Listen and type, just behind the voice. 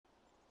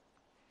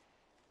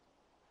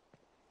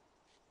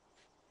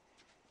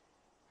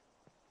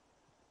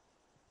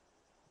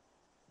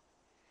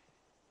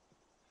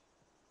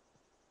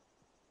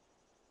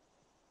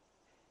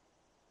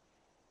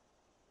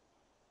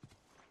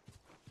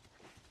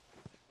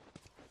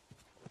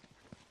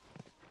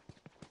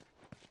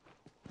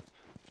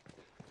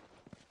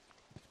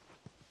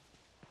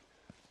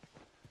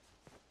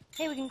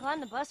Hey, we can climb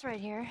the bus right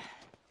here.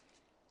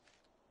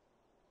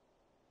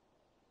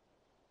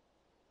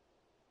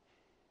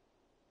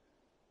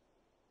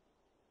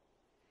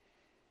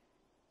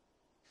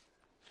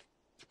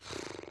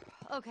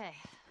 Okay,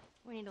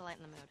 we need to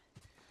lighten the mood.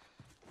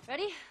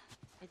 Ready?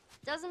 It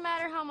doesn't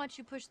matter how much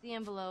you push the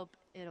envelope,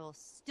 it'll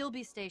still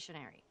be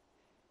stationary.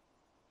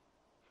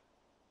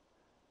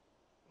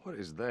 What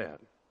is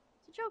that?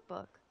 It's a joke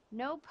book.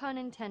 No pun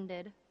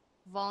intended.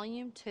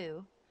 Volume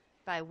 2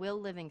 by Will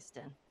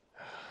Livingston.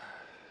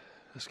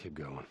 Let's keep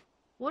going.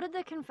 What did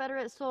the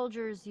Confederate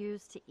soldiers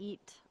use to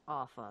eat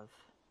off of?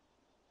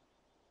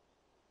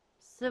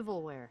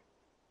 Civilware.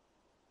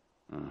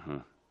 Mm-hmm.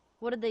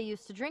 What did they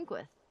use to drink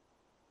with?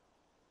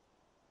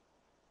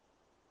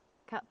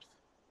 Cups.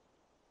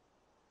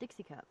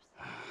 Dixie cups.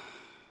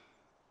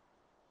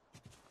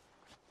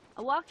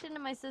 I walked into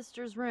my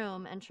sister's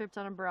room and tripped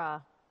on a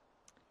bra.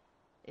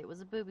 It was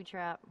a booby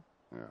trap.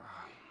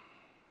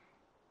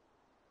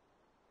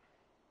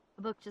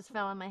 A book just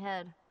fell on my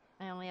head.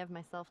 I only have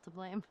myself to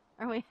blame.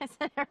 Or wait, I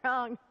said it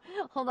wrong.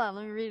 Hold on,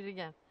 let me read it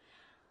again.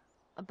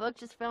 A book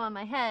just fell on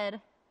my head.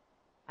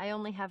 I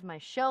only have my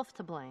shelf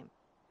to blame.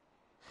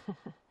 I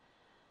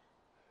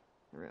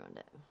ruined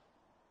it.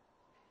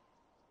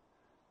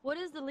 What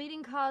is the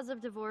leading cause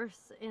of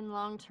divorce in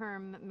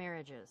long-term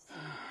marriages?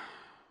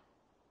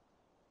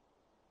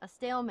 A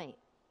stalemate.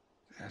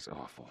 That's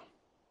awful.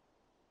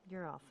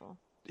 You're awful.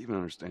 Do you even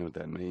understand what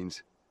that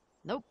means?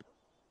 Nope.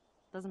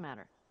 Doesn't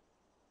matter.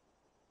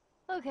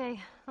 Okay,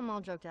 I'm all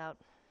joked out.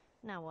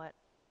 Now what?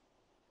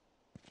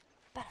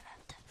 That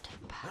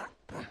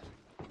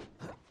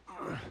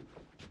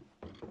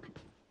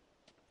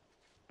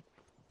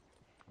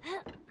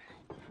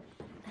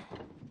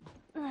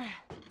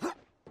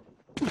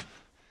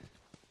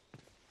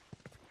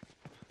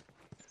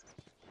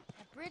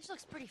bridge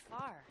looks pretty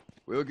far.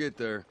 We'll get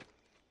there.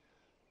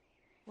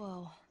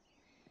 Whoa.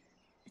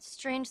 It's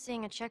strange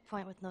seeing a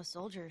checkpoint with no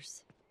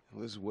soldiers.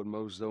 Well, this is what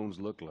most zones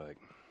look like.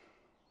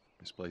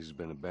 This place has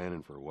been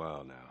abandoned for a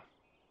while now.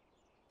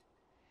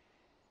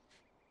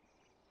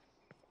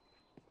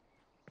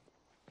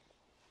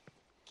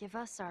 Give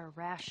us our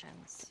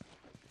rations.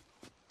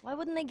 Why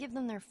wouldn't they give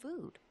them their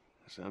food?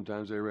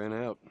 Sometimes they ran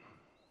out.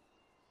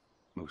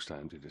 Most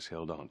times they just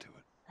held on to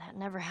it. That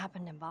never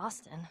happened in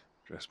Boston.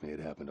 Trust me, it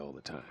happened all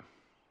the time.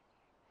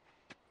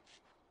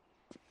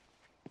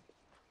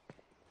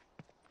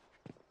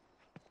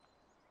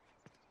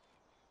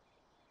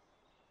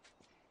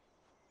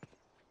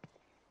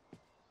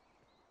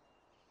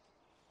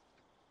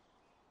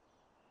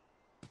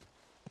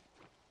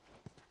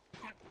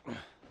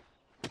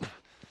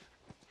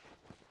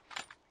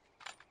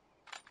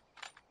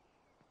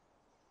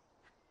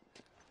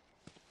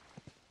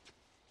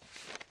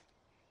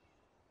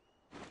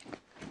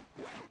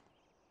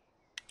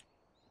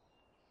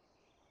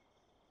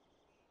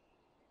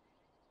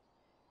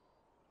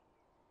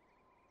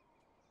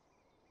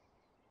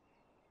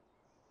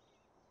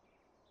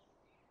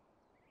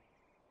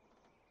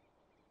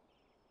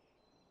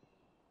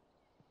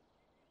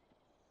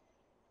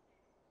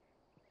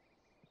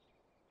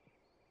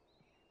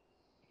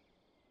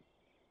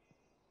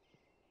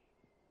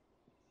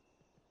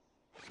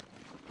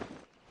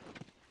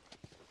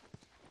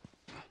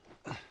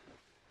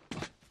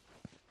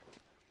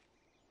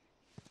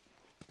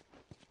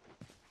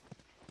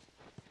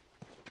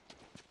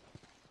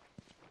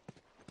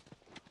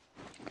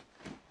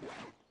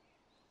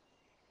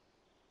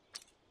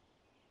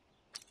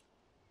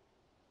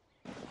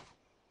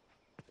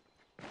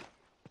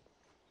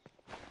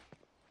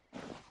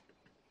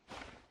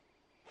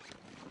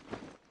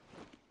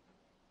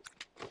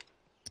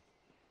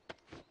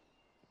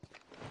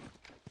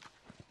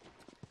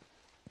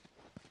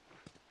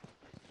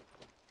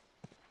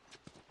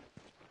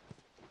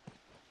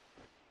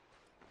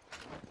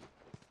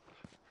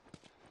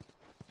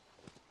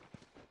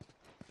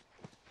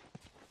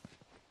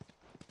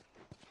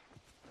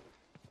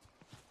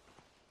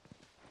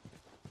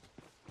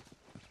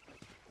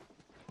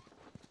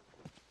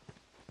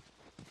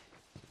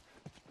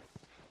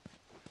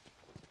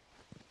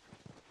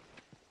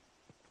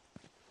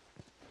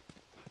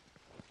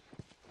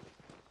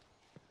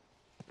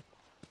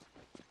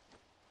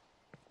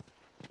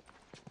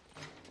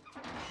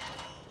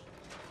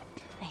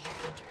 I hear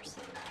hunters.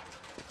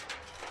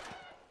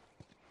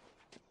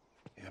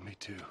 Yeah, me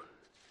too.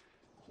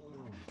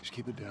 Just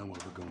keep it down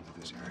while we're going through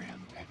this area,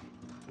 okay?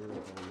 Yeah,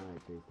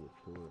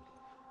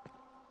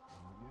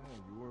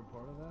 you were a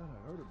part of that?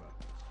 I heard about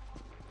it.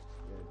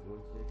 Yeah, it's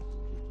 1-6.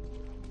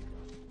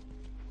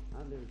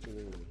 I've never seen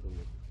anyone with so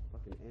much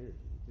fucking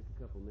energy. It took a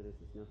couple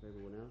minutes to snuff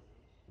everyone else,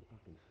 and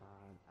fucking 5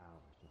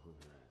 hours to hunt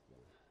her ass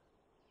down.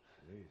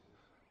 Jesus.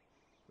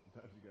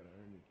 Sometimes you gotta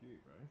earn your keep,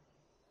 right?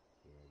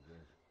 Yeah, I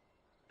guess.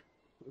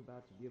 We were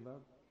about to give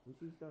up when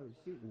she started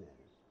shooting at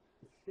us.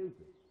 It's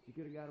stupid. She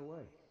could have got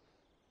away.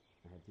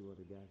 I had 2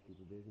 other guys keep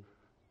her busy.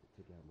 I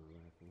took out my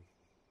rifle.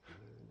 I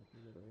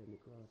threw her head in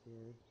the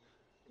crosshairs.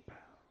 Pow.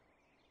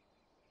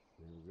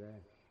 That was that.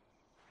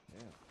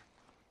 Damn.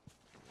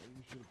 Maybe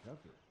you should have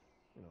kept her.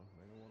 You know,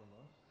 make her one of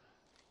us.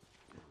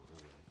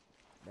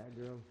 That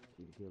girl,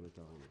 she could kill us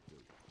all in her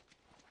sleep.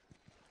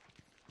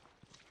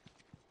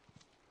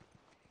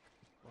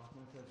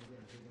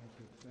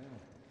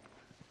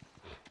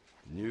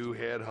 New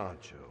head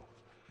honcho.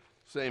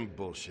 Same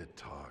bullshit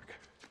talk.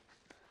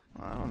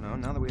 I don't know,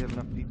 now that we have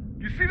enough people...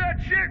 You see that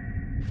shit?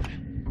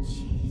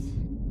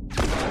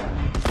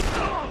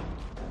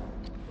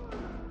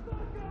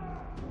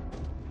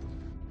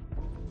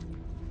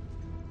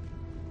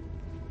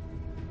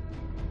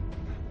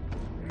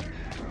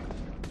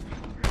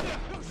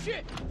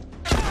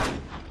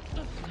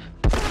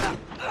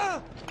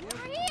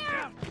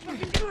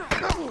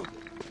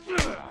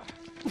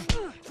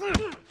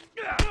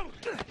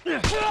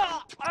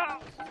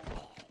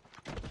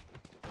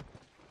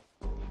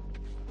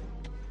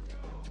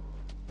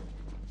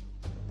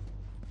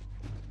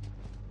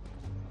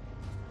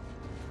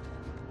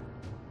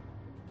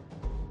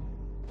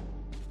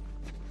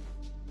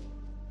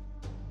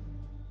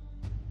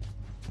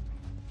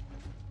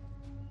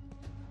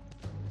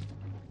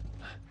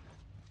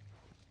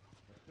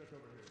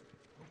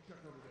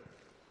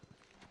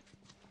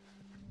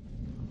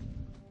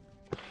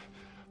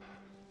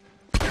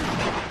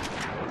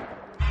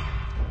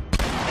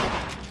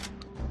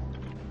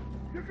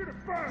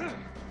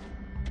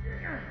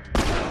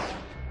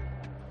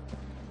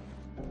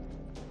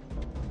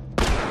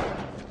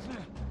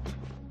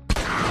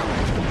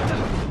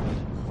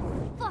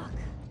 Fuck!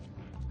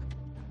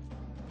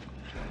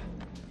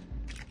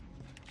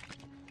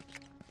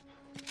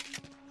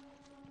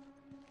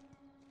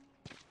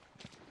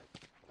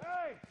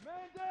 Hey,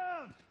 man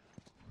down!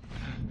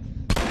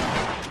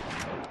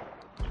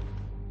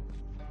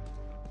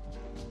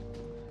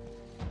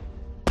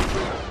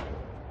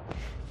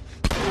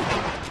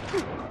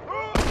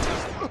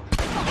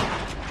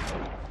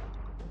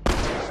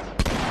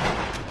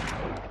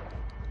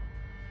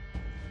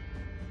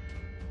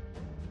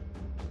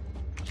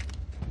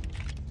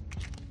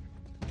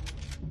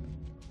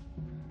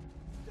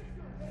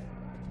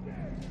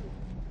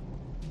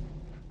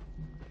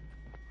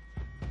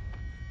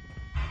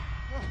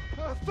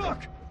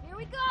 Fuck! Here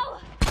we go!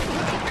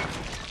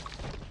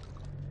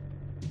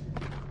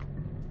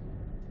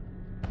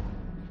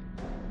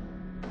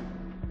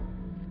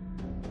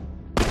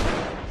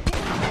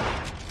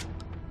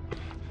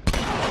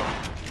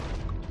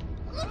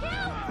 Look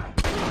out!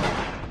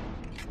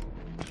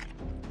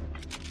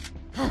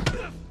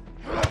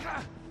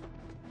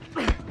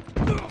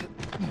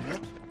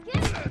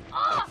 Get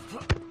off!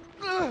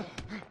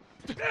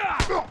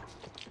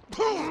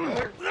 Oh,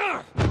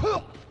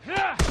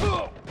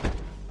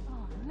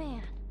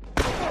 man.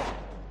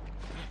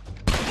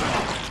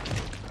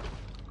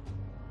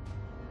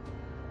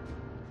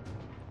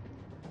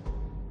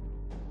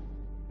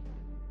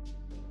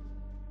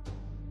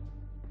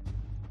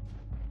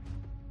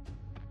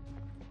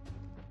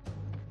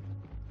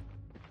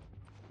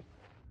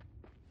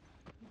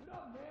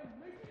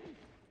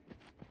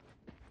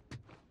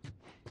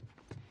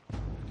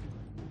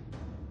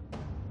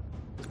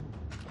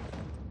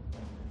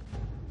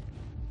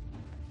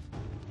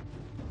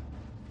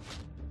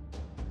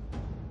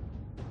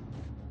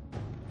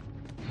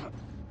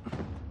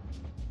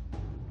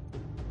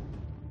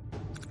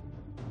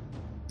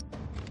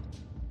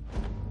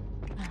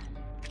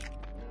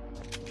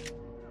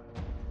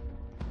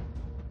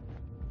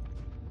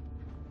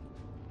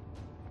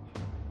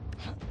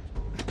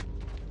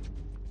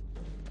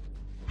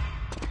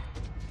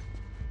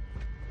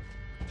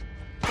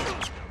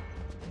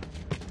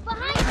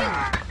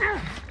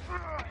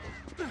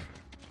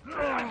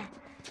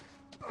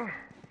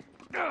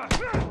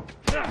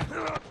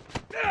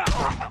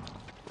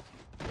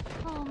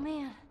 Oh,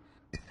 man.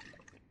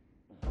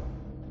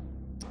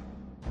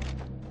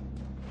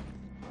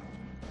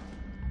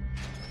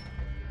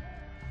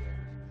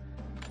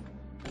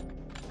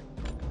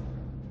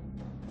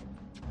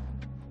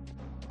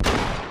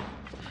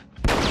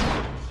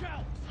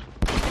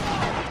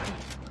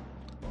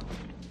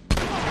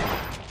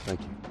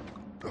 Thank you.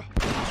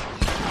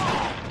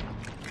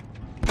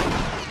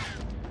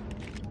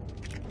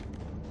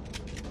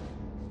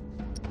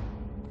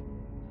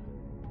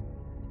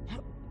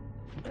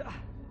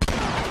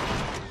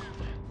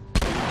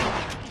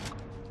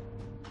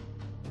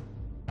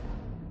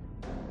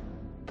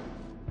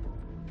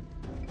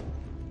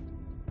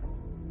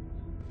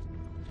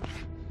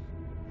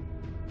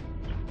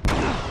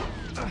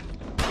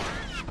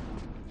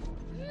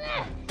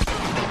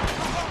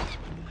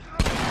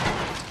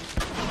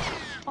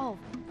 Oh,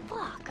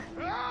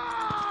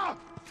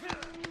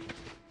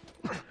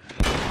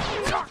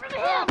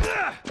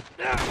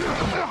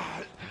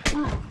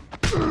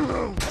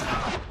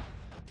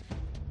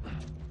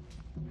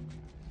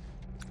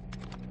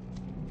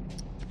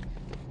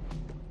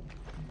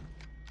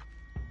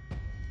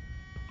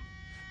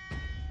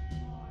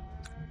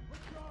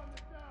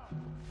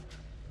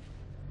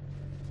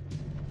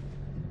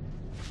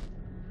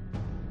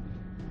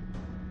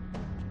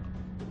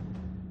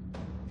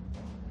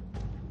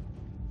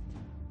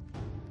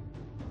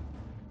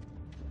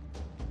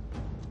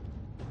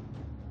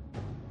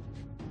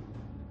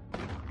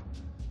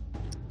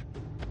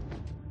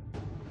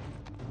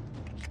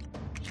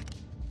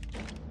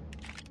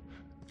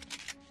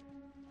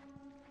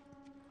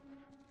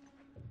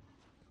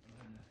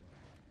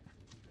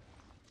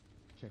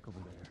 Check over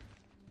there.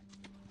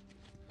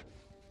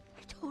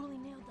 I totally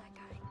nailed that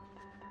guy.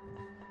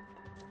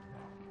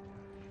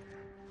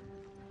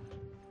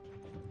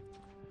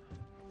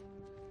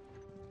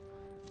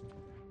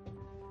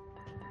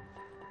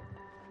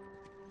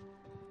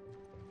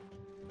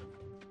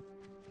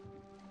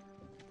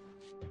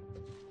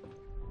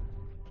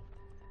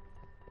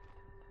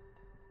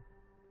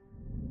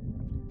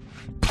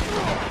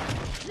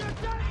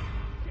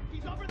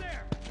 He's over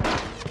there!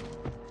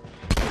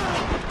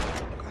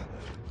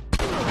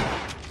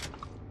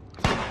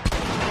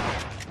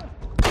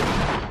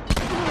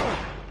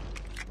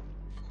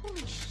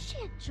 Holy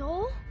shit,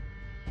 Joel!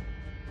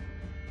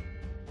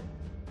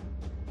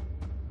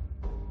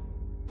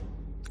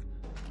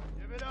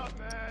 Give it up,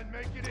 man.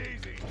 Make it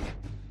easy.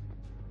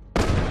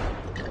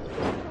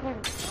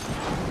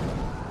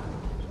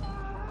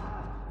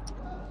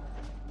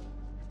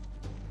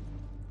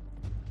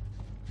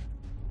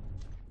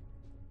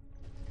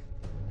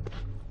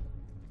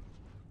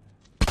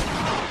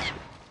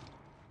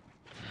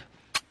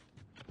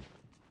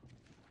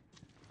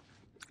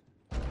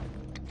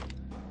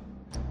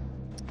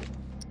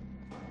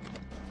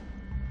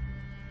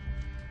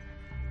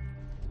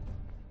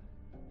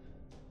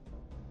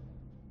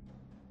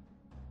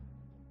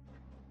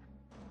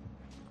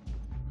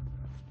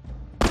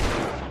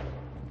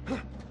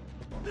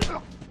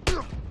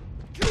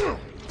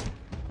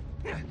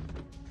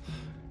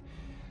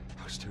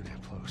 I was too damn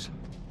close.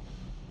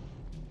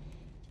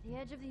 The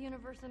edge of the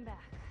universe and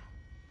back.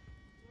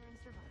 Learn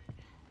to survive.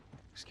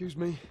 Excuse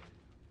me?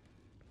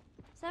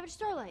 Savage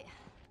Starlight.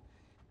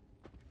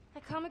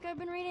 That comic I've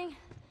been reading,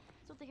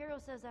 it's what the hero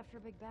says after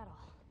a big battle.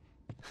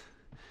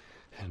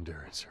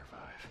 Endure and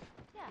survive.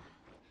 Yeah.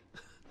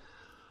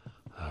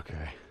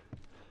 Okay.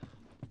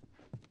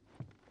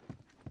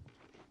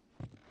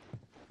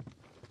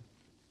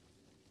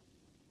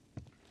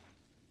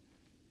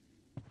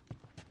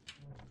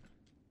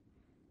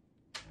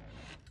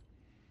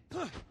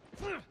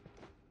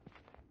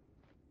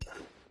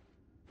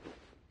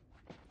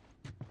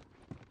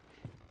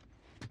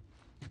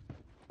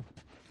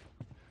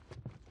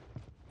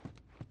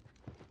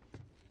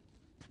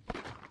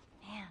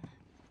 Man,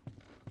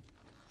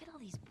 look at all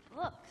these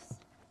books.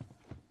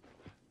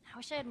 I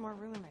wish I had more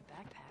room in my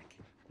backpack.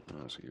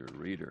 Oh, so you're a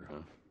reader, huh?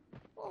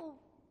 Well,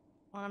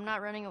 when I'm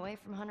not running away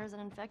from hunters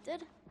and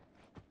infected?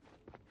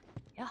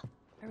 Yeah,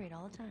 I read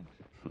all the time.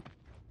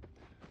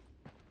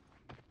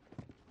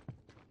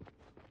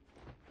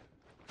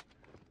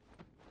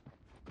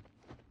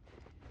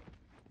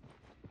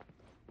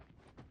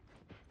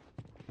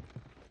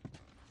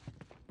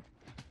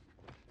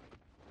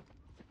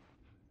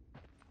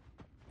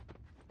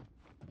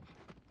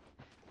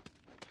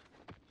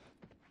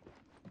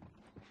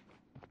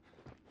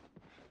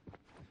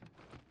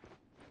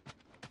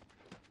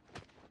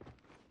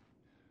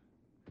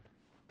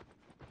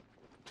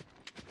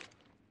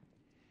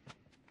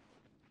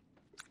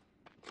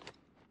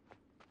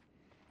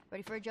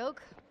 Ready for a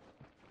joke?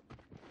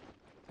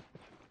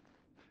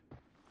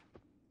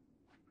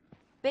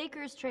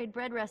 Bakers trade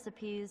bread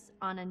recipes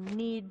on a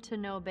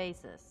need-to-know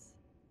basis.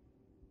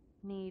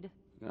 Need.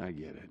 I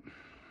get it.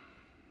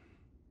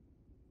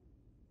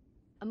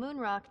 A moon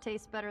rock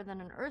tastes better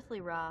than an earthly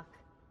rock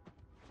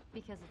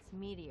because it's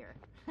meatier.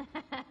 Oh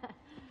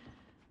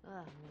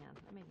man,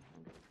 that made me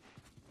hungry.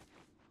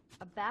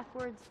 A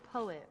backwards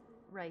poet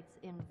writes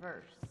in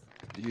verse.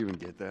 Do you even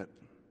get that?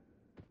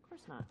 Of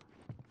course not.